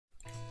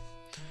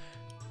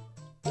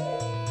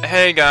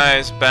Hey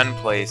guys, Ben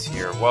Plays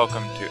here.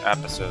 Welcome to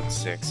episode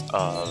 6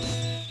 of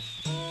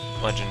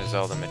Legend of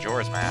Zelda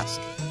Majora's Mask.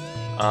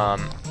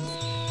 I'm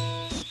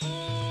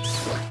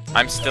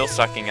still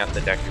sucking at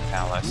the Deku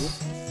Palace.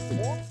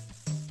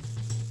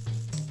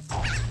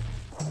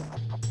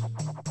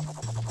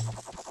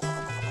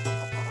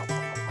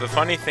 The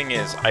funny thing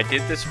is, I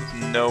did this with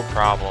no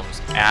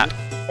problems at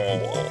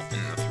all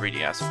in the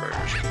 3DS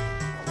version.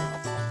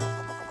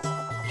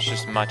 It's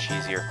just much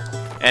easier.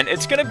 And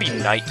it's gonna be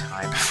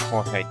nighttime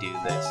before I do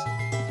this.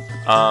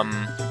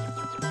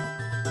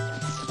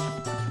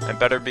 I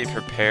better be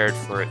prepared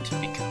for it to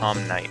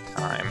become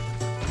nighttime.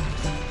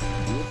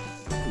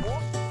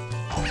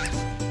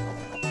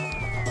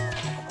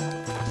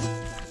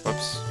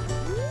 Whoops.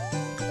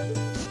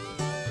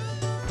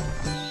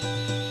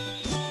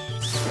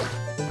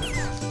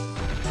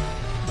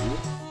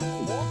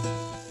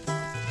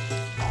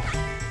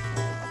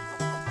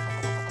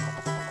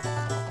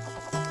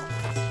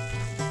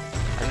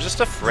 I'm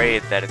just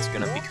afraid that it's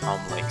gonna become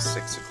like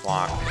 6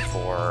 o'clock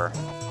before...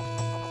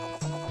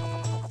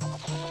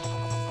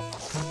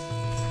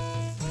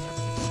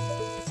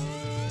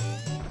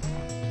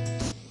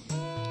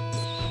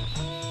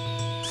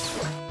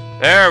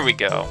 There we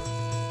go.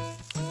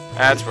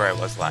 That's where I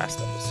was last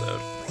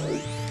episode.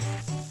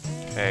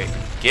 Okay,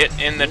 get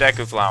in the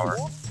Deku Flower.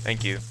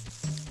 Thank you.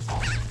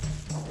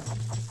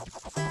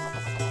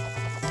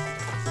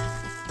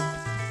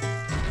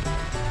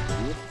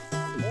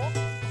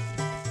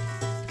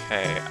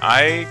 Okay,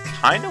 I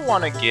kind of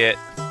want to get...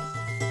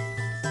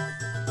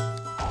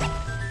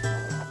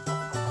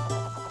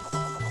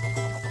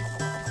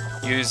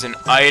 use an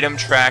item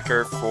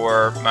tracker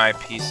for my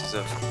pieces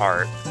of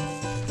heart.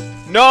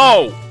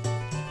 No!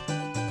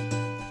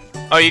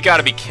 Oh, you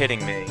gotta be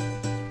kidding me.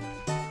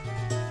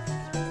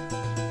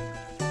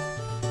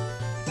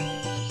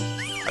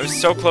 I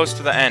was so close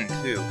to the end,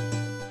 too.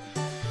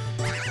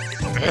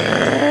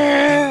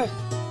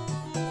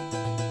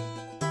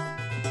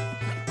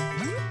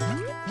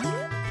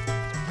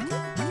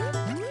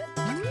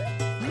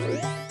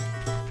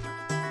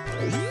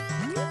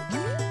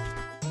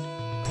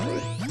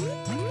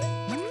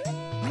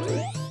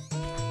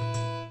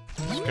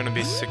 It's gonna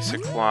be 6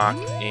 o'clock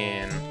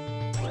in...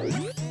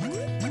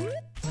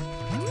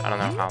 I don't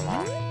know how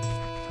long.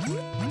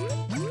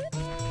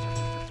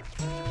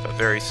 But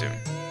very soon.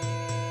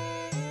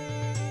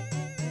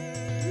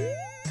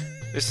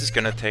 This is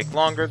gonna take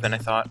longer than I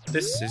thought.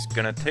 This is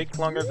gonna take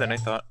longer than I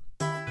thought.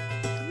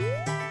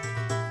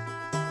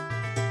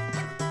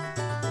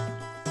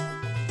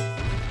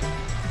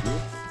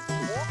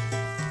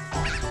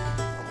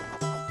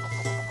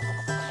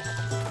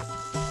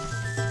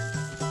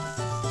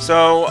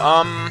 So,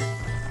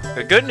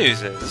 the good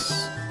news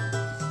is,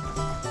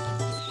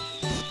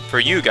 for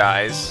you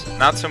guys,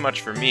 not so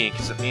much for me,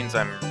 because it means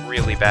I'm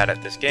really bad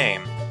at this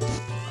game.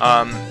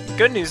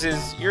 Good news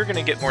is, you're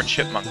gonna get more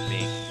chipmunk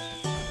meat.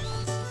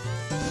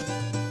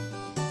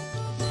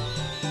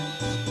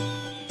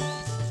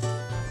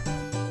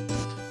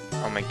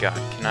 Oh my god,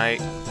 can I...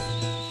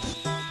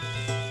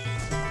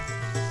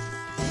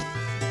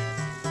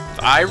 If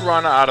I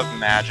run out of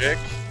magic...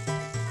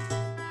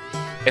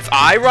 If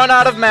I run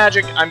out of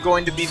magic, I'm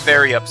going to be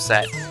very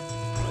upset.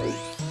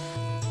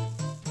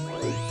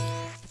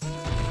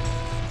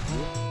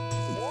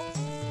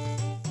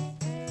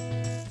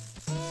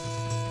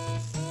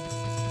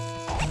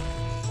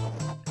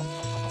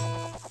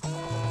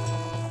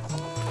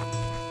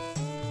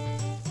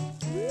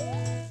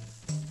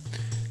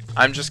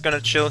 I'm just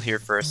gonna chill here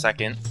for a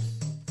second.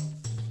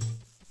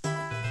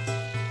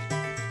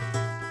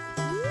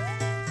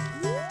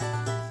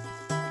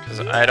 Because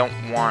I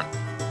don't want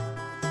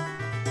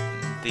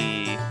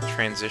the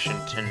transition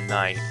to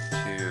night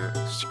to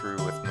screw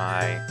with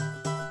my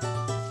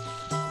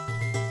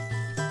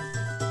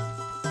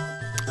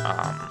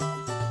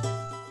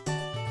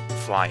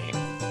flying.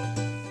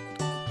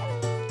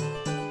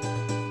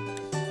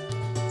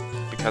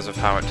 Because of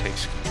how it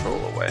takes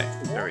control away.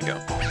 There we go.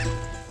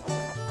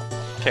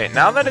 Okay,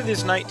 now that it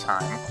is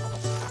nighttime,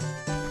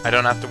 I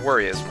don't have to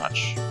worry as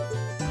much.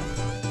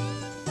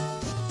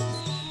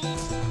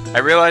 I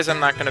realize I'm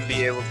not going to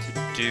be able to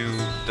do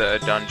the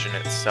dungeon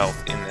itself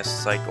in this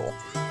cycle,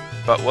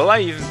 but will I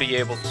even be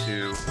able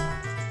to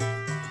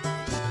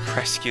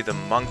rescue the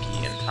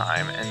monkey in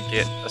time and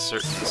get a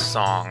certain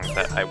song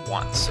that I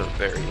want so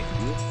very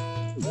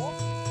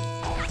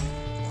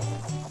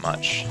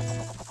much?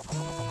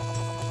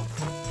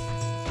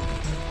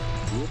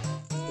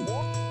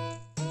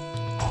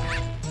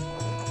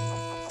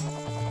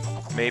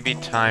 Maybe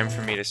time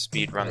for me to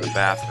speedrun the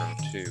bathroom,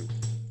 too.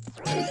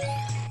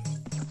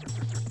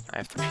 I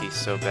have to pee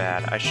so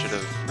bad. I should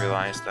have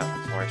realized that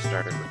before I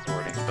started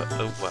recording, but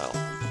oh well.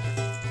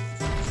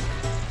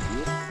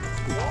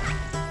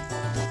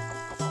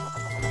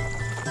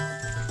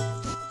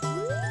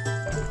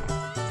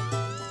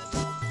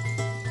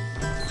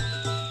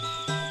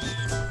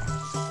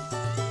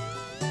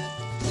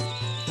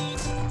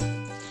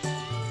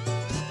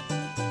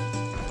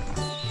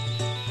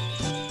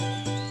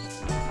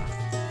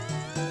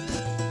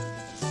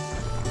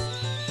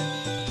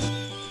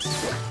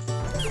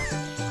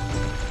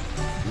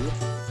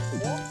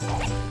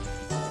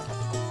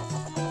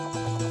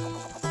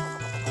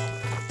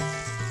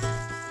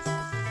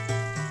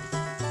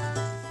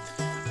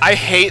 I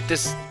hate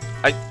this.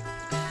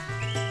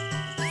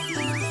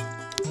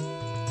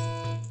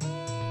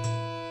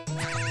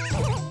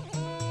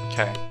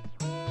 Okay.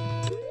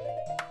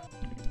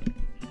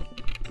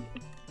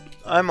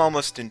 I'm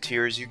almost in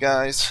tears, you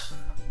guys.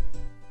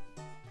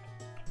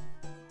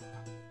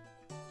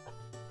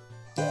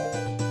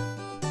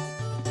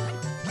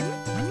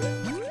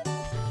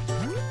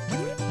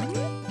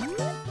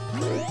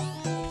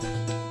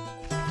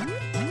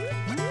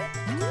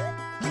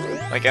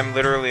 Like, I'm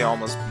literally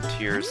almost in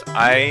tears.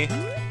 I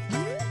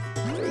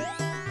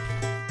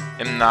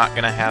am not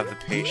gonna have the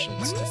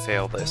patience to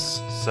fail this,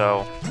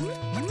 so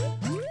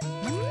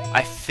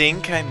I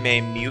think I may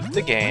mute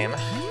the game.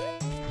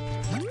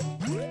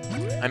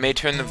 I may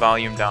turn the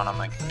volume down on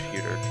my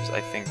computer, because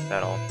I think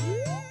that'll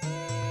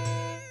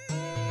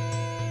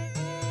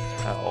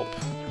help.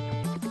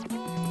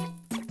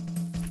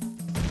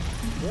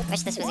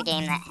 Wish this was a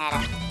game that had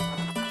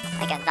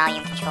a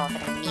volume control for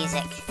the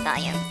music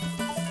volume.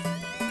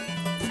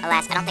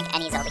 Alas, I don't think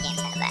any Zelda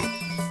games have that.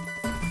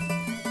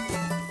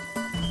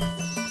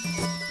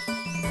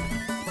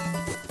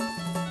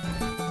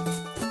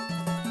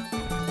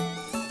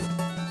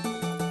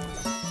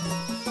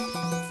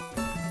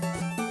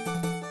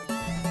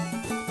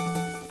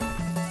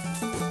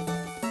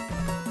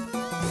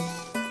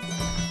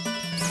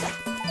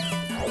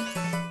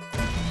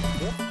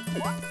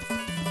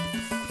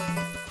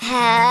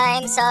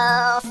 I'm so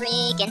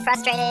freaking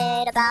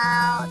frustrated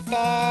about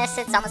this.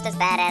 It's almost as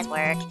bad as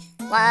work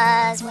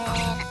was when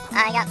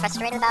I got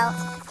frustrated about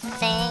a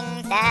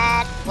thing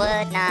that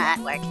would not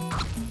work.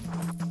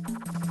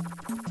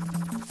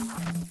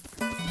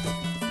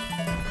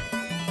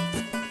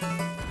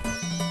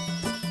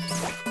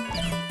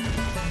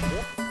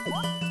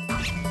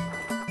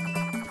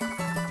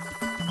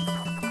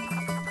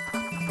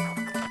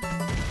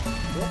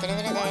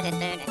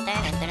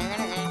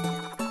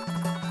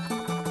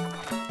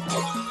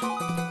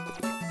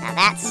 Now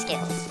that's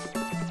skills.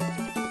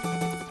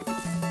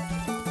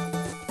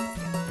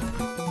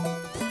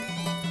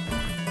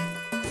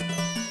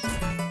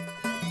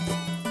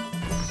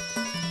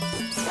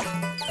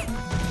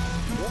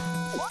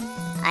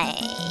 I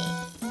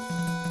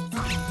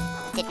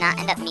did not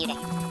end up muting.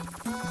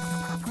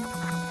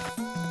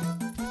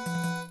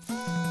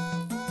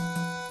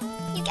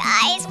 You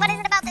guys, what is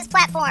it about this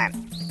platform?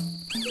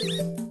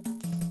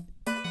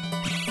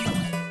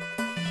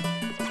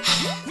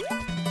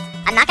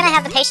 I'm not gonna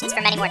have the patience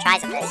for many more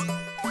tries of this.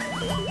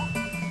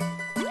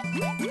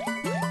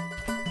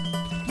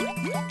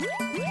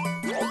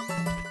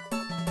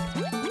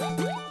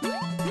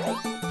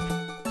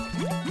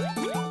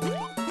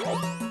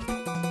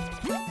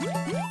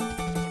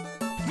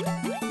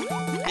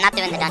 I'm not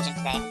doing the dungeon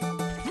today.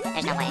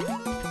 There's no way.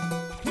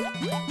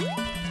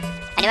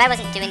 I knew I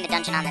wasn't doing the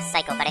dungeon on this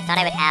cycle, but I thought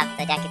I would have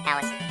the Deku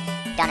Palace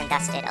done and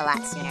dusted a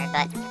lot sooner,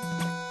 but...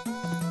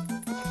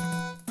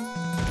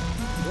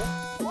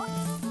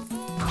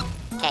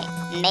 Okay,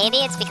 maybe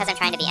it's because I'm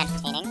trying to be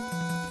entertaining.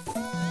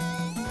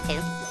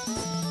 Too.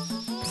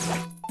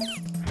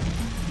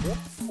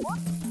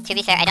 To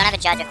be fair, I don't have a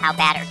judge of how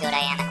bad or good I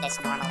am at this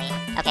normally.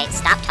 Okay,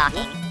 stop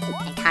talking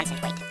and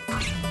concentrate.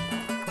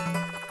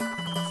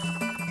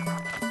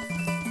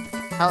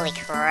 Holy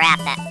crap,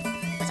 that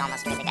was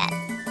almost really bad.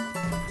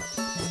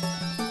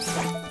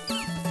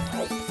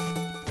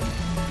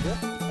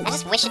 I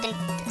just wish it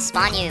didn't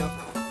spawn you.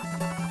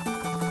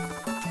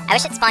 I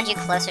wish it spawned you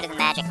closer to the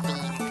magic bean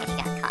if you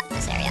got caught in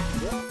this area.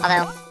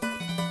 Although,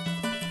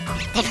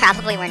 they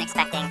probably weren't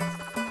expecting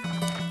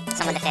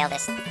someone to fail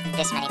this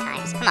many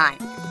times. Come on.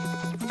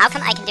 How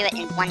come I can do it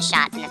in one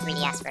shot in the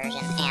 3DS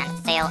version and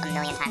fail a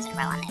million times in a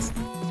row on this?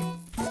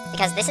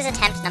 Because this is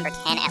attempt number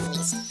 10 at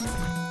least.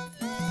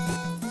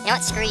 You know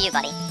what? Screw you,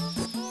 buddy.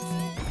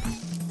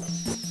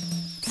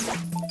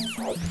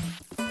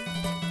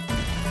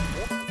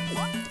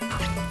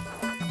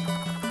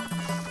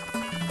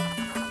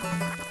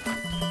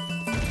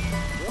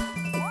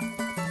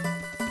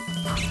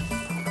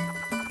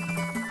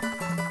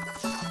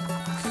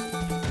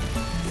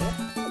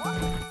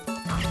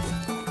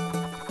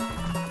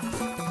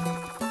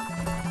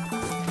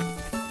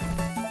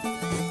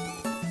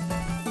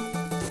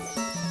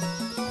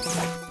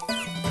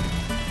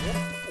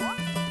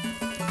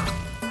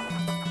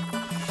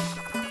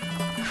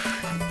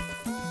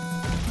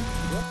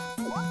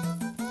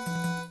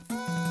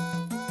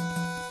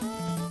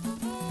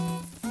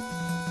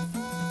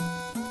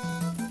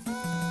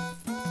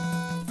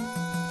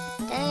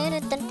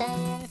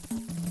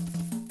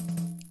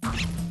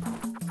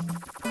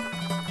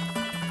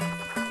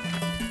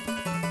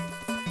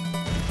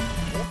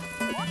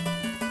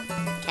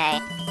 Okay.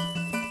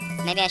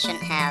 Maybe I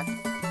shouldn't have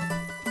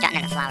gotten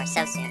in the flower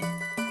so soon.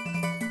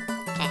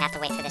 Okay, I have to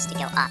wait for this to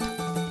go up.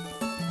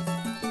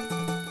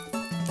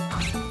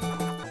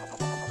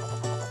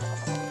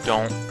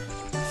 Don't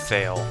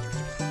fail.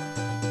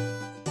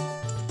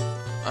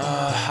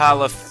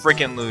 Halla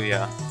frickin'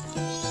 Luya.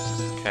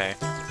 Okay.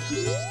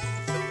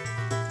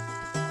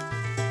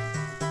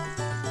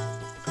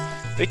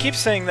 They keep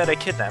saying that I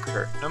kidnapped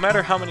her. No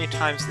matter how many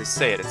times they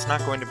say it, it's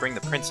not going to bring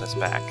the princess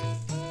back.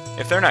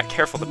 If they're not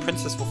careful, the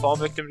princess will fall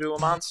victim to a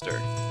monster.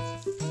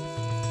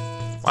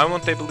 Why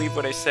won't they believe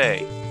what I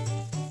say?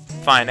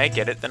 Fine, I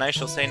get it. Then I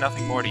shall say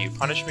nothing more to you.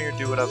 Punish me or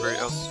do whatever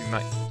else you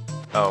might...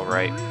 Oh,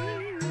 right.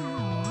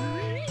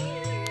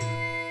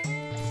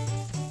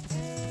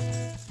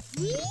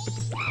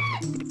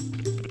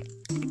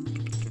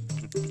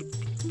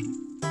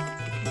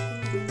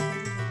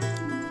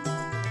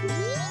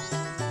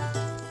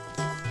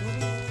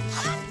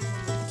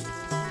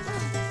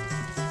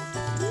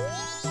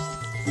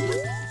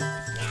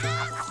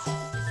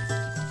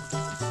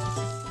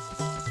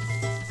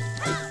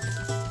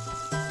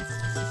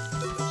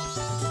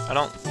 I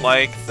don't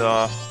like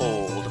the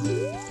hold.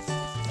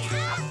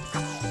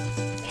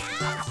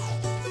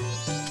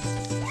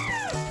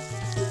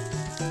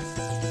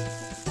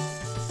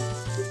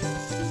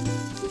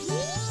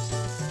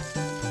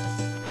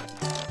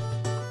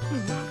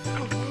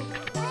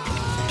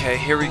 Okay,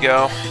 here we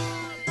go.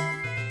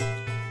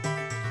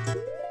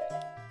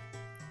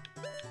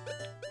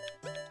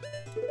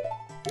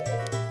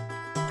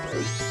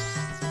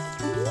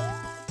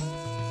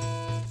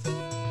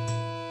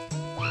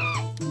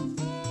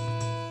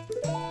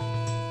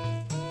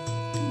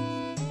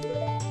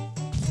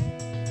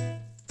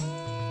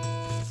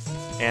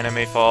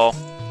 Anime fall.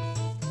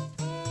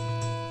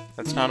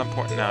 That's not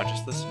important now,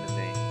 just listen to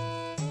me.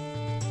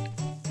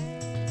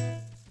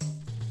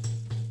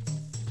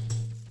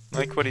 I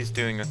like what he's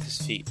doing with his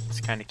feet,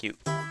 it's kinda cute.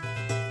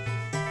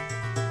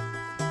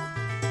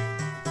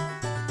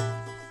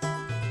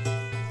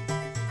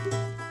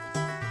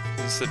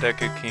 This is the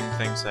Deku King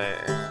thinks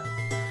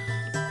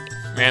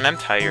Man, I'm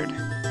tired.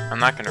 I'm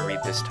not gonna read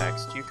this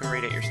text, you can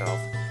read it yourself.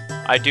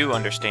 I do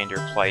understand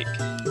your plight.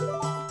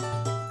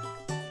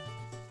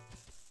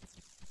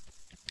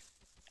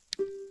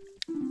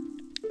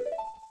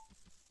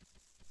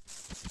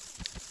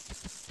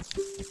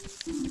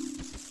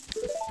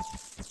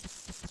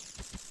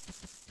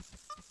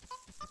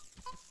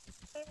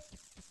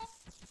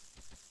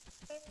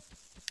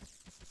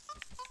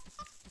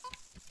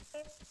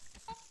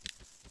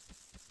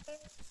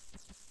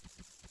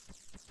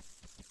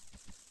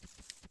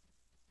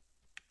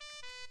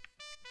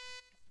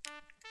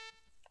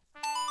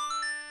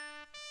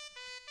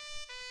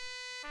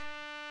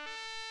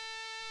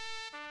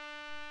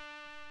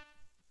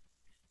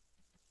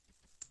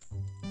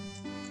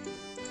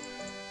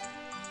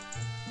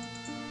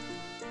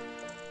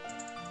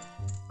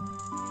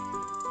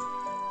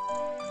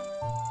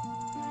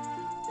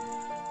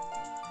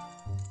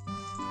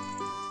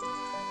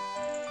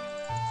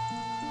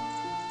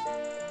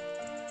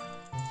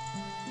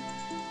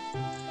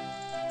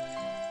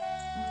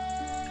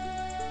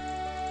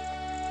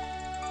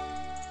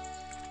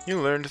 You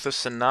learned the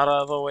Sonata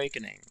of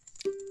Awakening.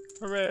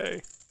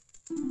 Hooray!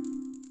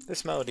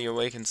 This melody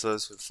awakens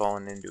those who have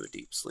fallen into a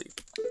deep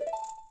sleep.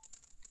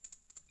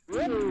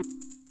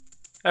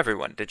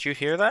 Everyone, did you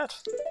hear that?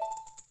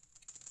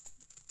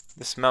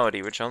 This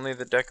melody, which only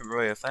the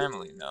Deku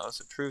family knows,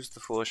 approves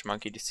the foolish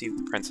monkey deceived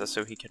the princess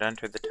so he could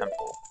enter the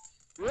temple.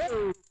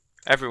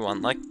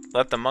 Everyone,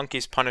 let the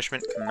monkey's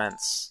punishment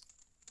commence.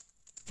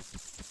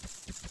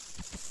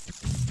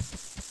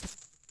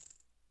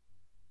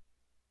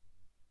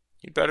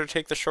 You'd better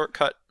take the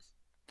shortcut.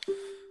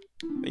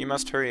 But you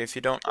must hurry. If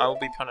you don't, I will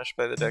be punished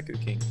by the Deku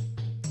King.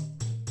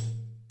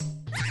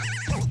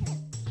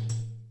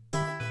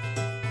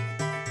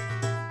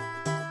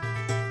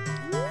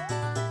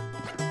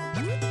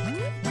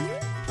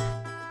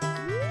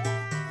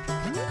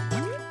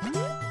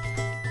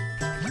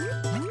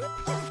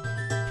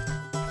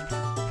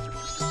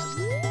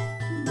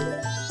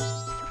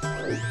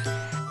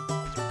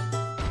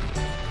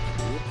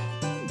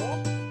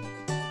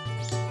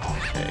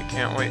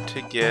 Can't wait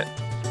to get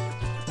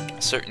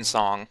a certain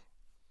song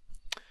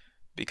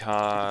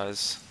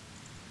because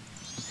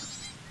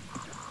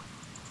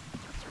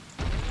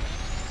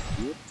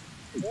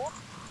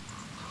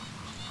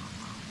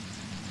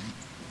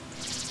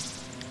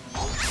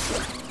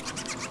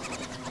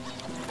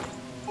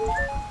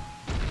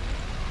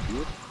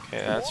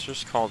okay, that's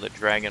just called a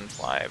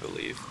dragonfly, I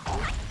believe.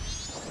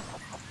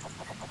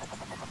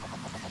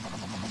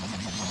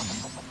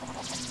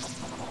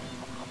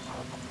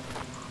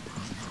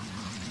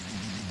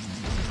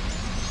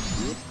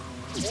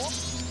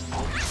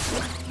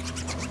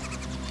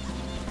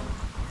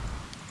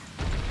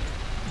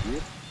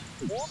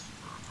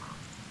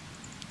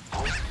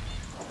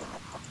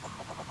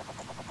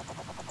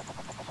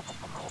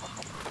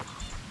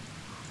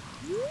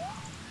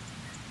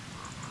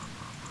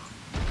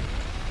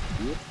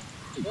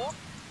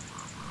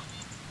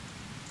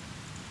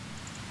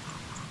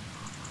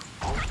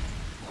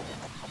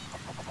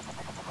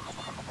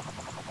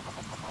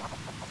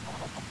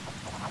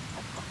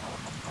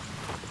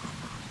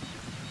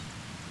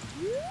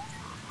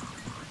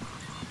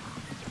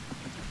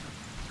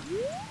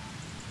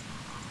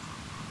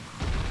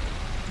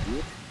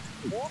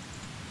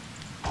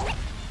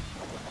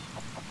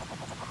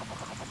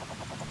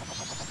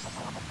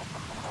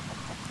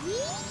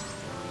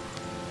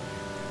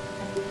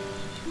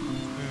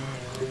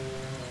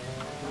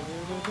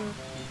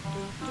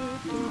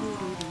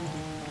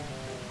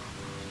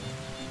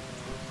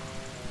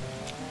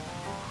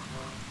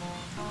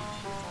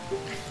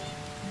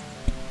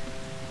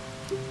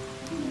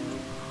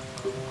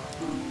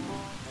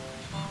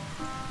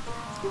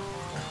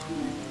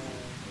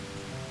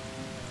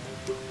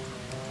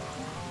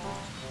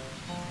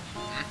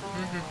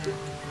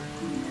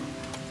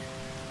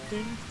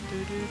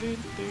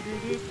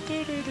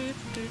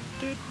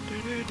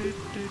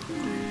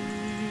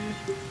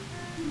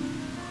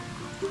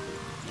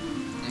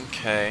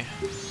 Okay.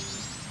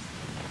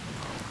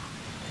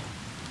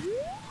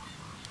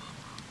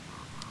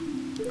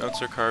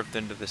 Notes are carved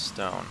into the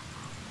stone.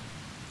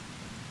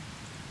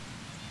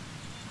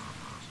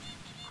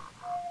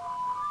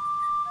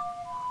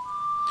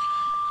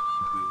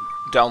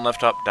 Down,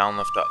 left, up, down,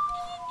 left, up.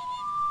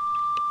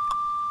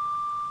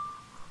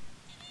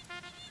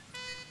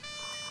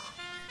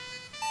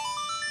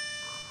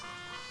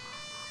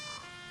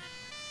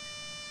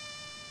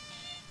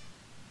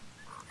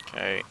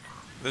 Okay,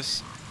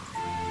 this...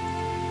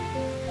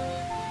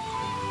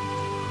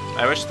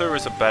 I wish there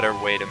was a better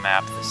way to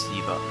map the C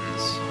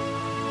buttons.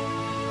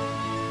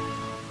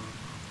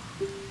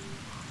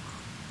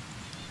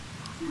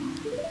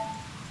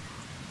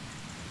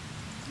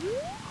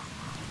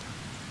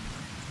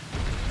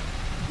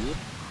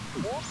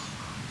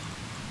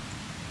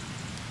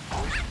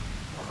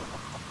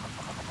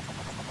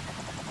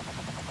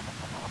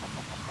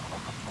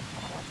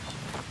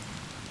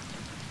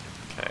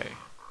 Okay.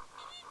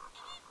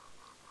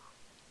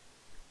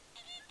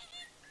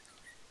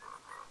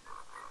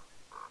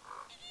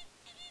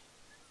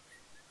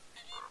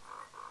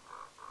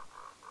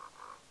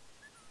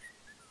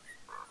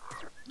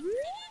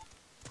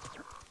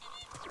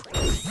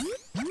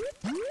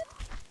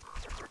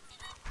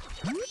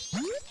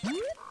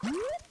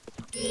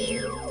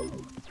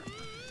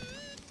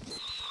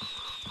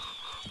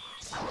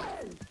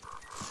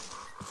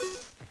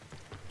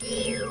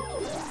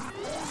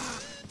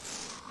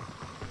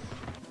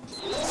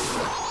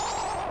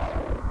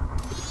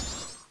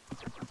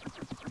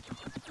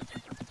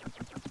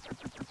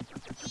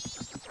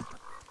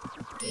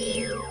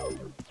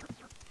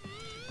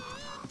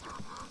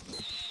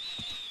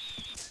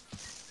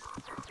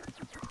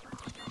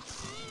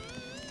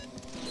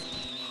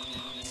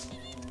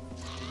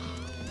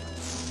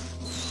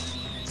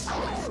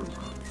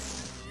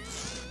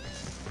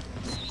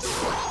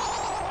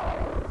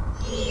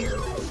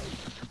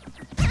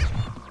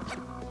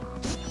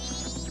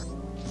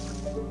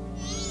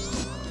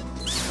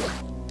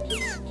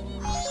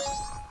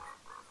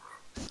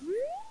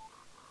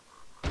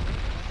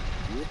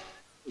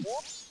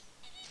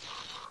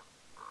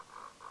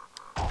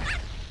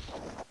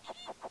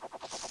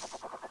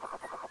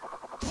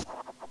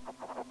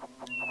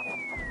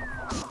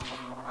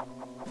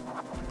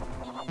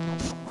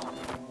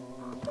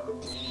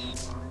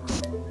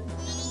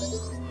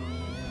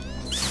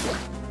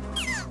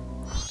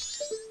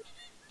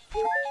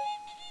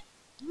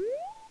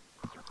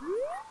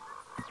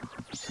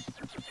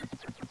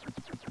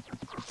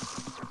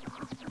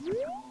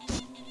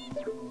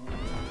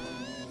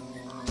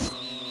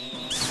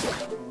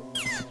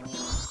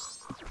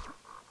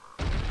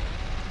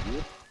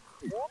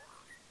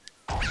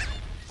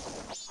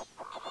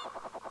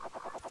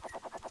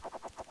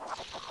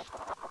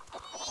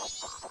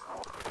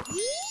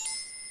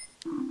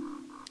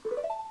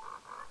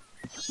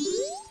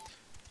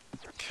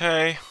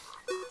 Okay,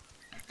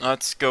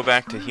 let's go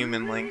back to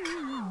Human Link.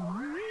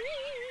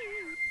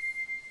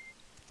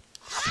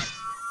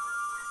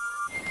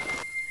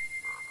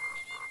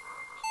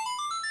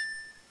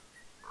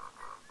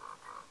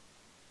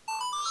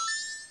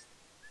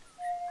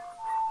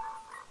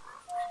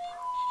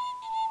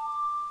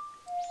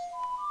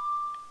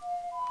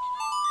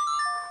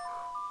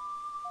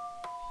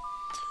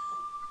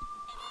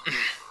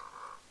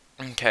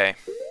 Okay.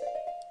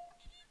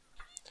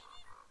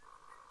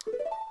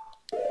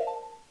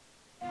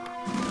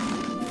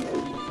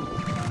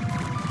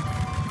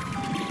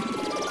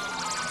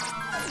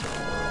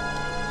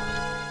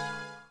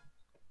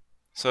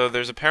 So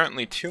there's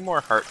apparently 2 more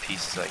heart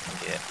pieces I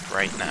can get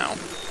right now.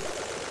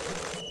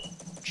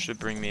 Should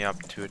bring me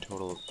up to a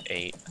total of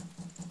 8.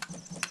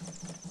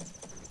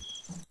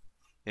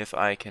 If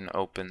I can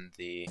open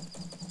the...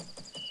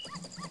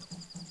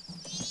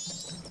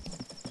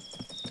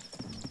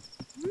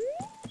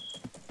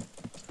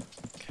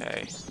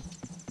 Okay.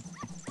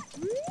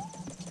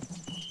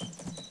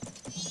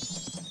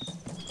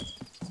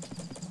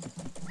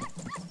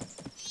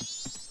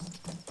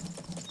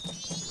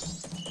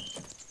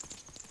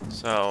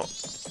 So,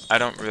 I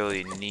don't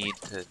really need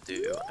to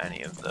do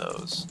any of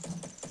those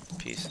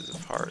pieces of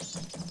heart.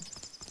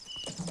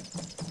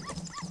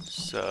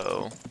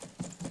 So,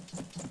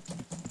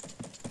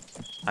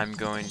 I'm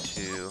going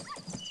to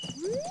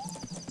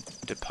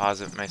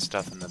deposit my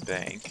stuff in the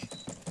bank.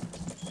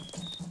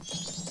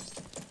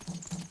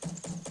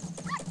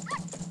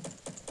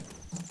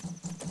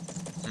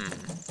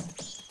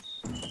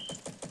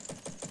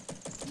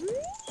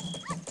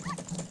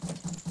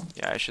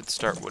 Yeah, I should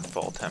start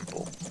Woodfall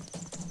Temple.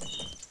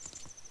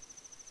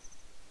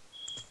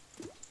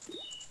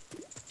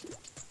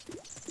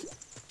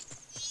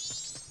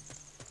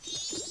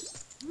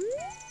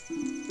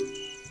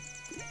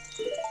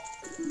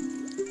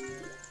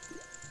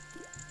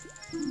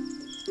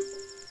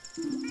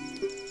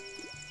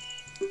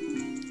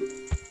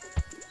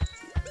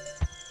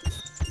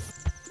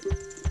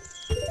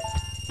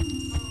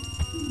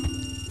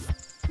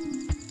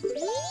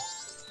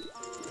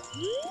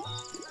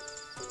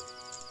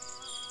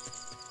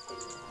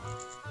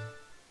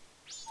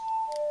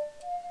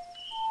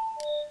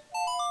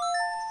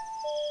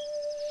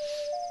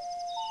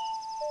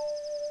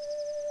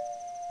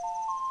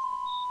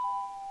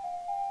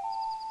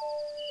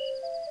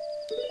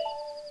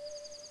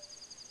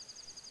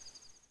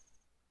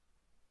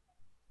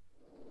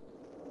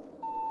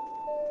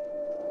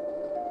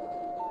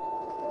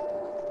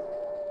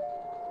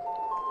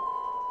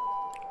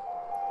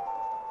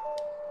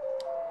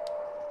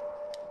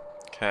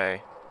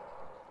 Okay.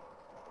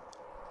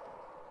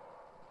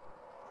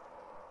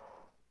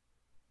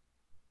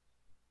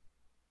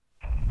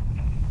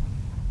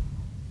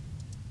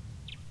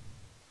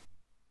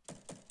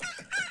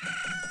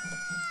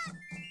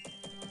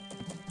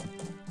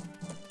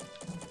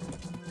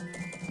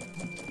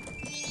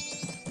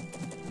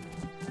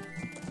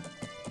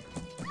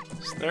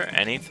 Is there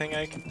anything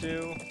I can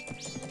do?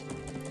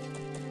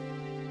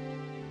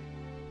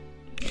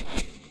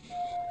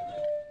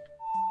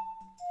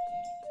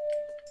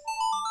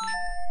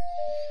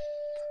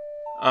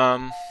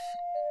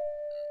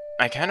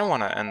 I kind of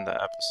want to end the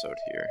episode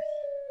here.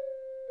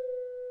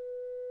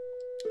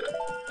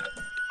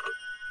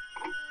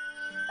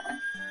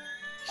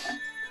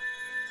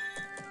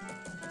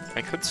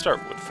 I could start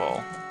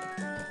Woodfall.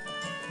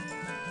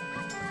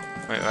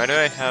 Wait, why do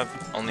I have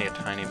only a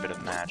tiny bit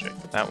of magic?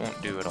 That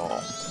won't do at all.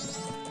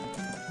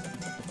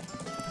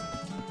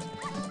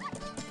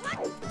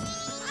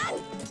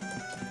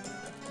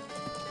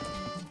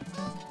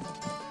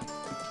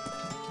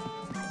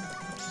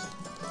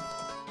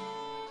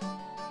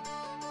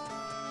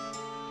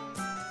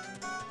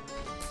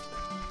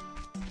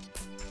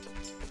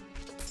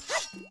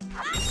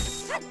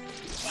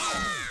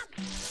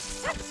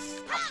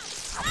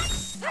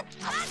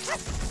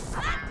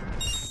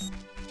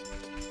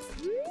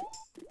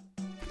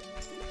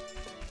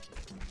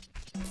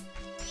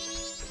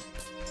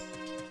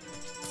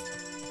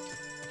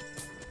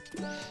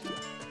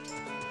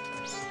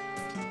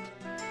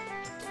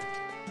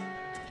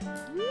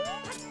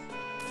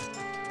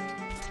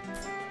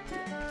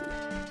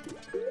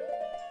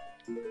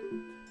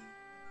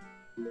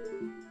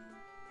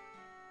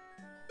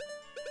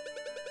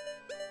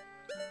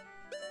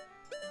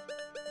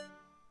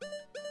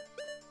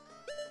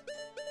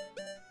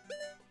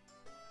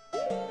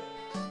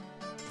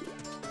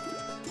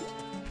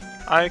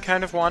 I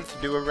kind of want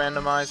to do a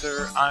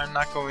randomizer, I'm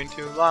not going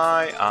to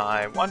lie.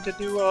 I want to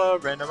do a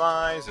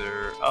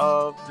randomizer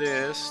of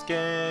this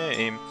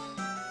game.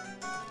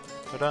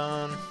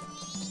 Da-dun,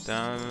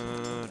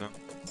 da-dun.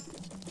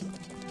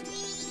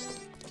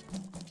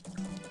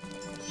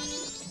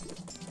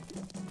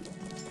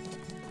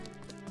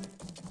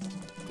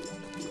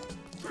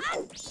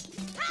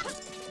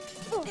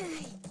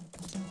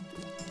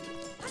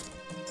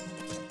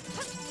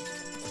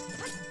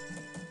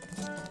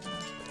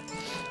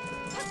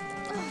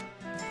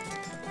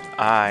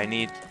 I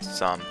need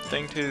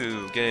something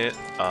to get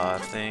a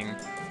thing.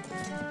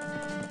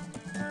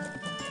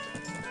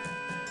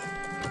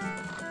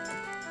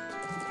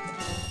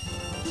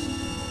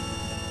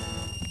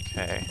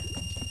 Okay.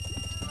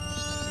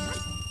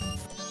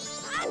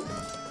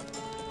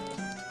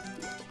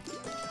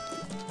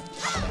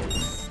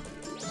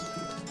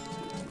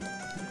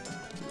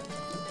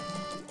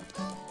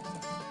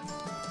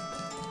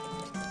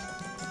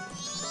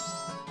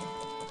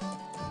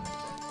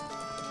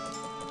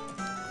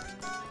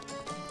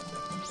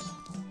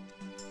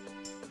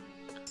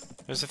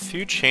 There's a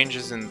few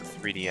changes in the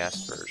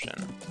 3DS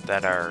version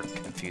that are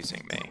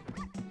confusing me.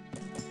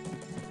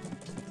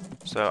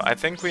 So I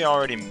think we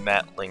already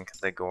met Link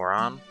the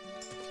Goron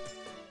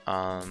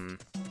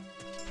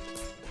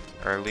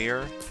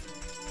earlier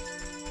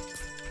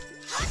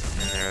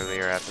in an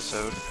earlier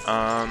episode.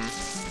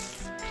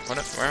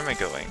 Where am I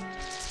going?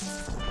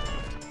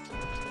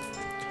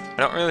 I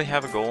don't really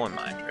have a goal in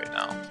mind right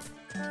now.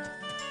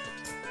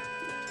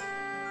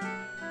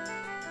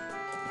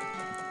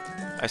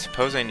 I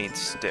suppose I need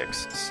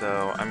sticks,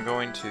 so I'm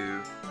going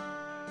to...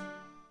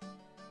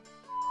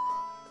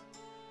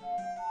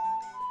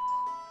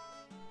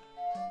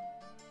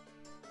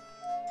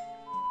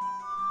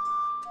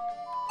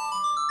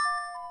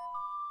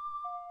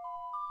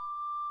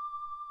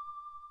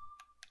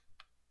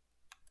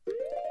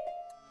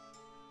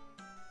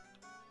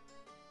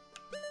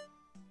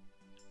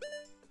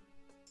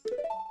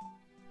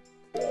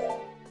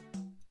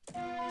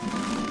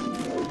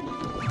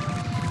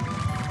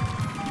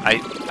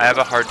 I have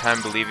a hard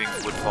time believing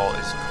Woodfall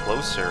is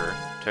closer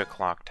to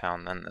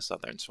Clocktown than the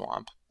Southern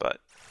Swamp, but...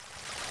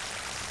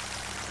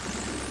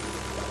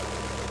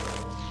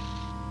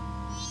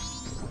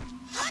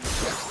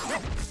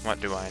 what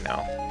do I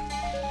know?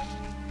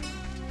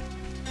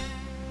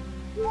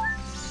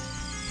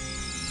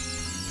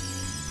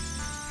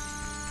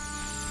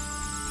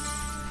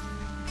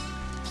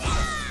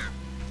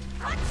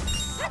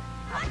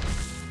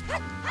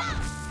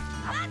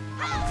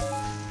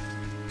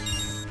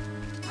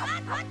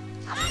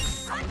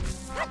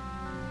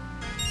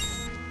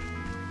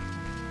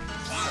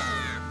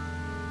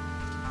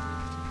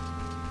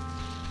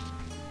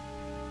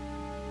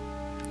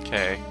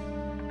 Okay.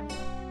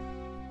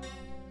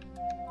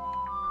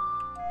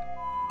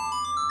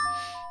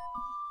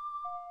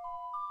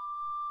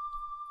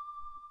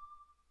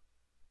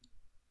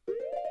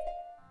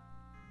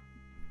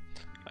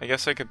 I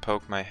guess I could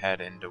poke my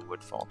head into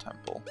Woodfall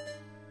Temple.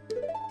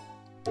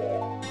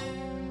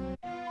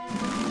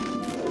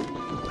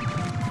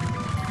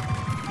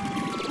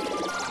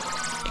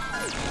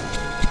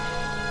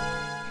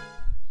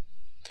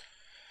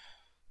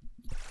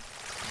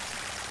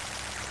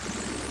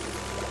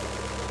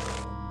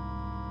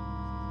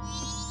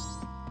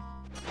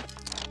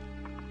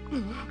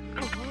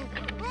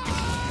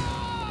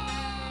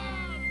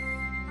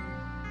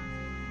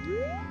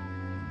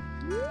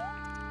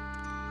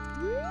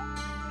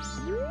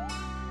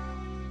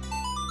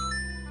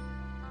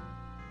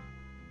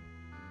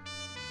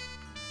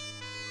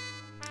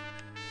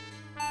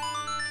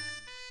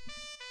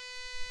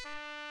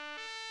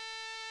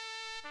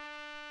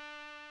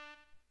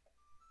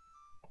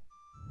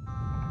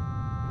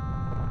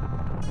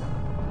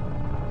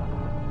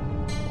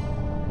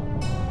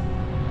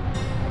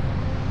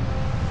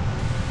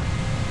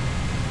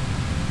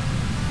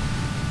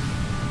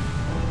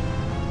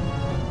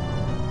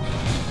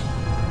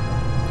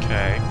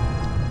 Okay.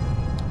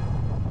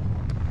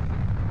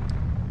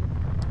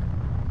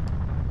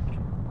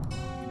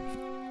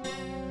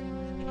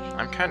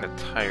 I'm kind of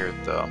tired,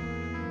 though.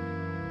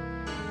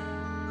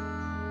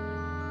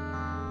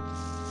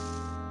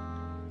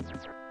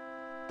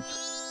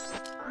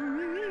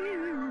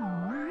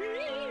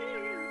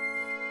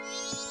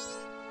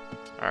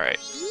 Alright.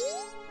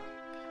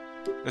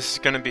 This is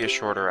gonna be a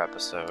shorter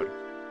episode.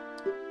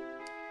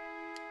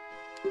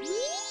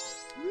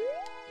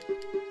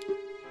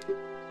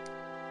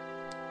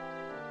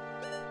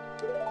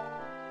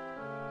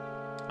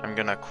 I'm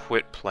gonna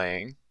quit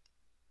playing.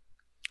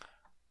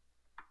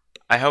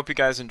 I hope you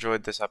guys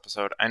enjoyed this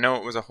episode. I know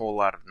it was a whole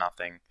lot of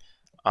nothing.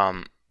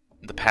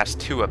 The past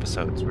 2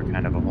 episodes were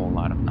kind of a whole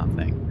lot of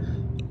nothing.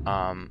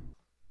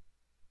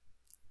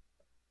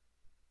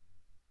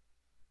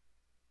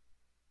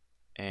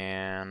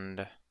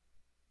 And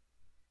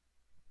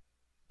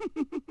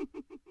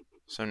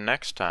so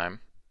next time,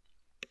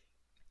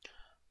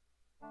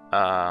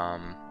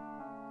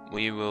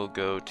 we will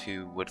go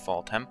to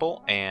Woodfall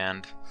Temple,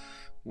 and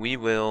we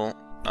will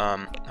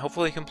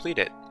hopefully complete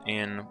it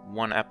in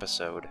 1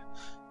 episode,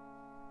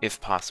 if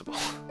possible.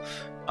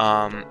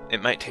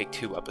 It might take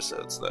 2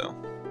 episodes, though.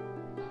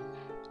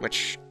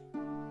 Which,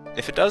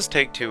 if it does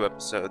take 2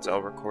 episodes,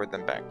 I'll record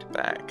them back to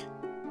back.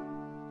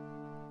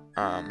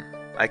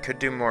 I could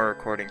do more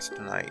recordings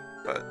tonight,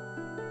 but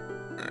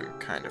I'm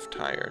kind of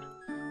tired.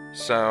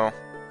 So,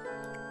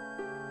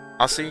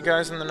 I'll see you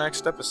guys in the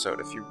next episode.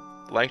 If you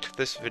liked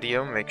this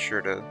video, make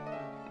sure to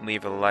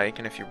leave a like,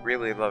 and if you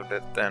really loved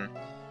it, then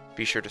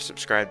be sure to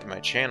subscribe to my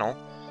channel.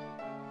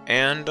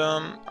 And,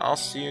 I'll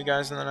see you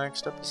guys in the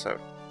next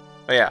episode.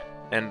 Oh yeah,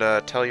 and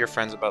tell your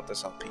friends about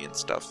this LP and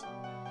stuff.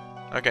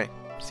 Okay,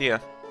 see ya.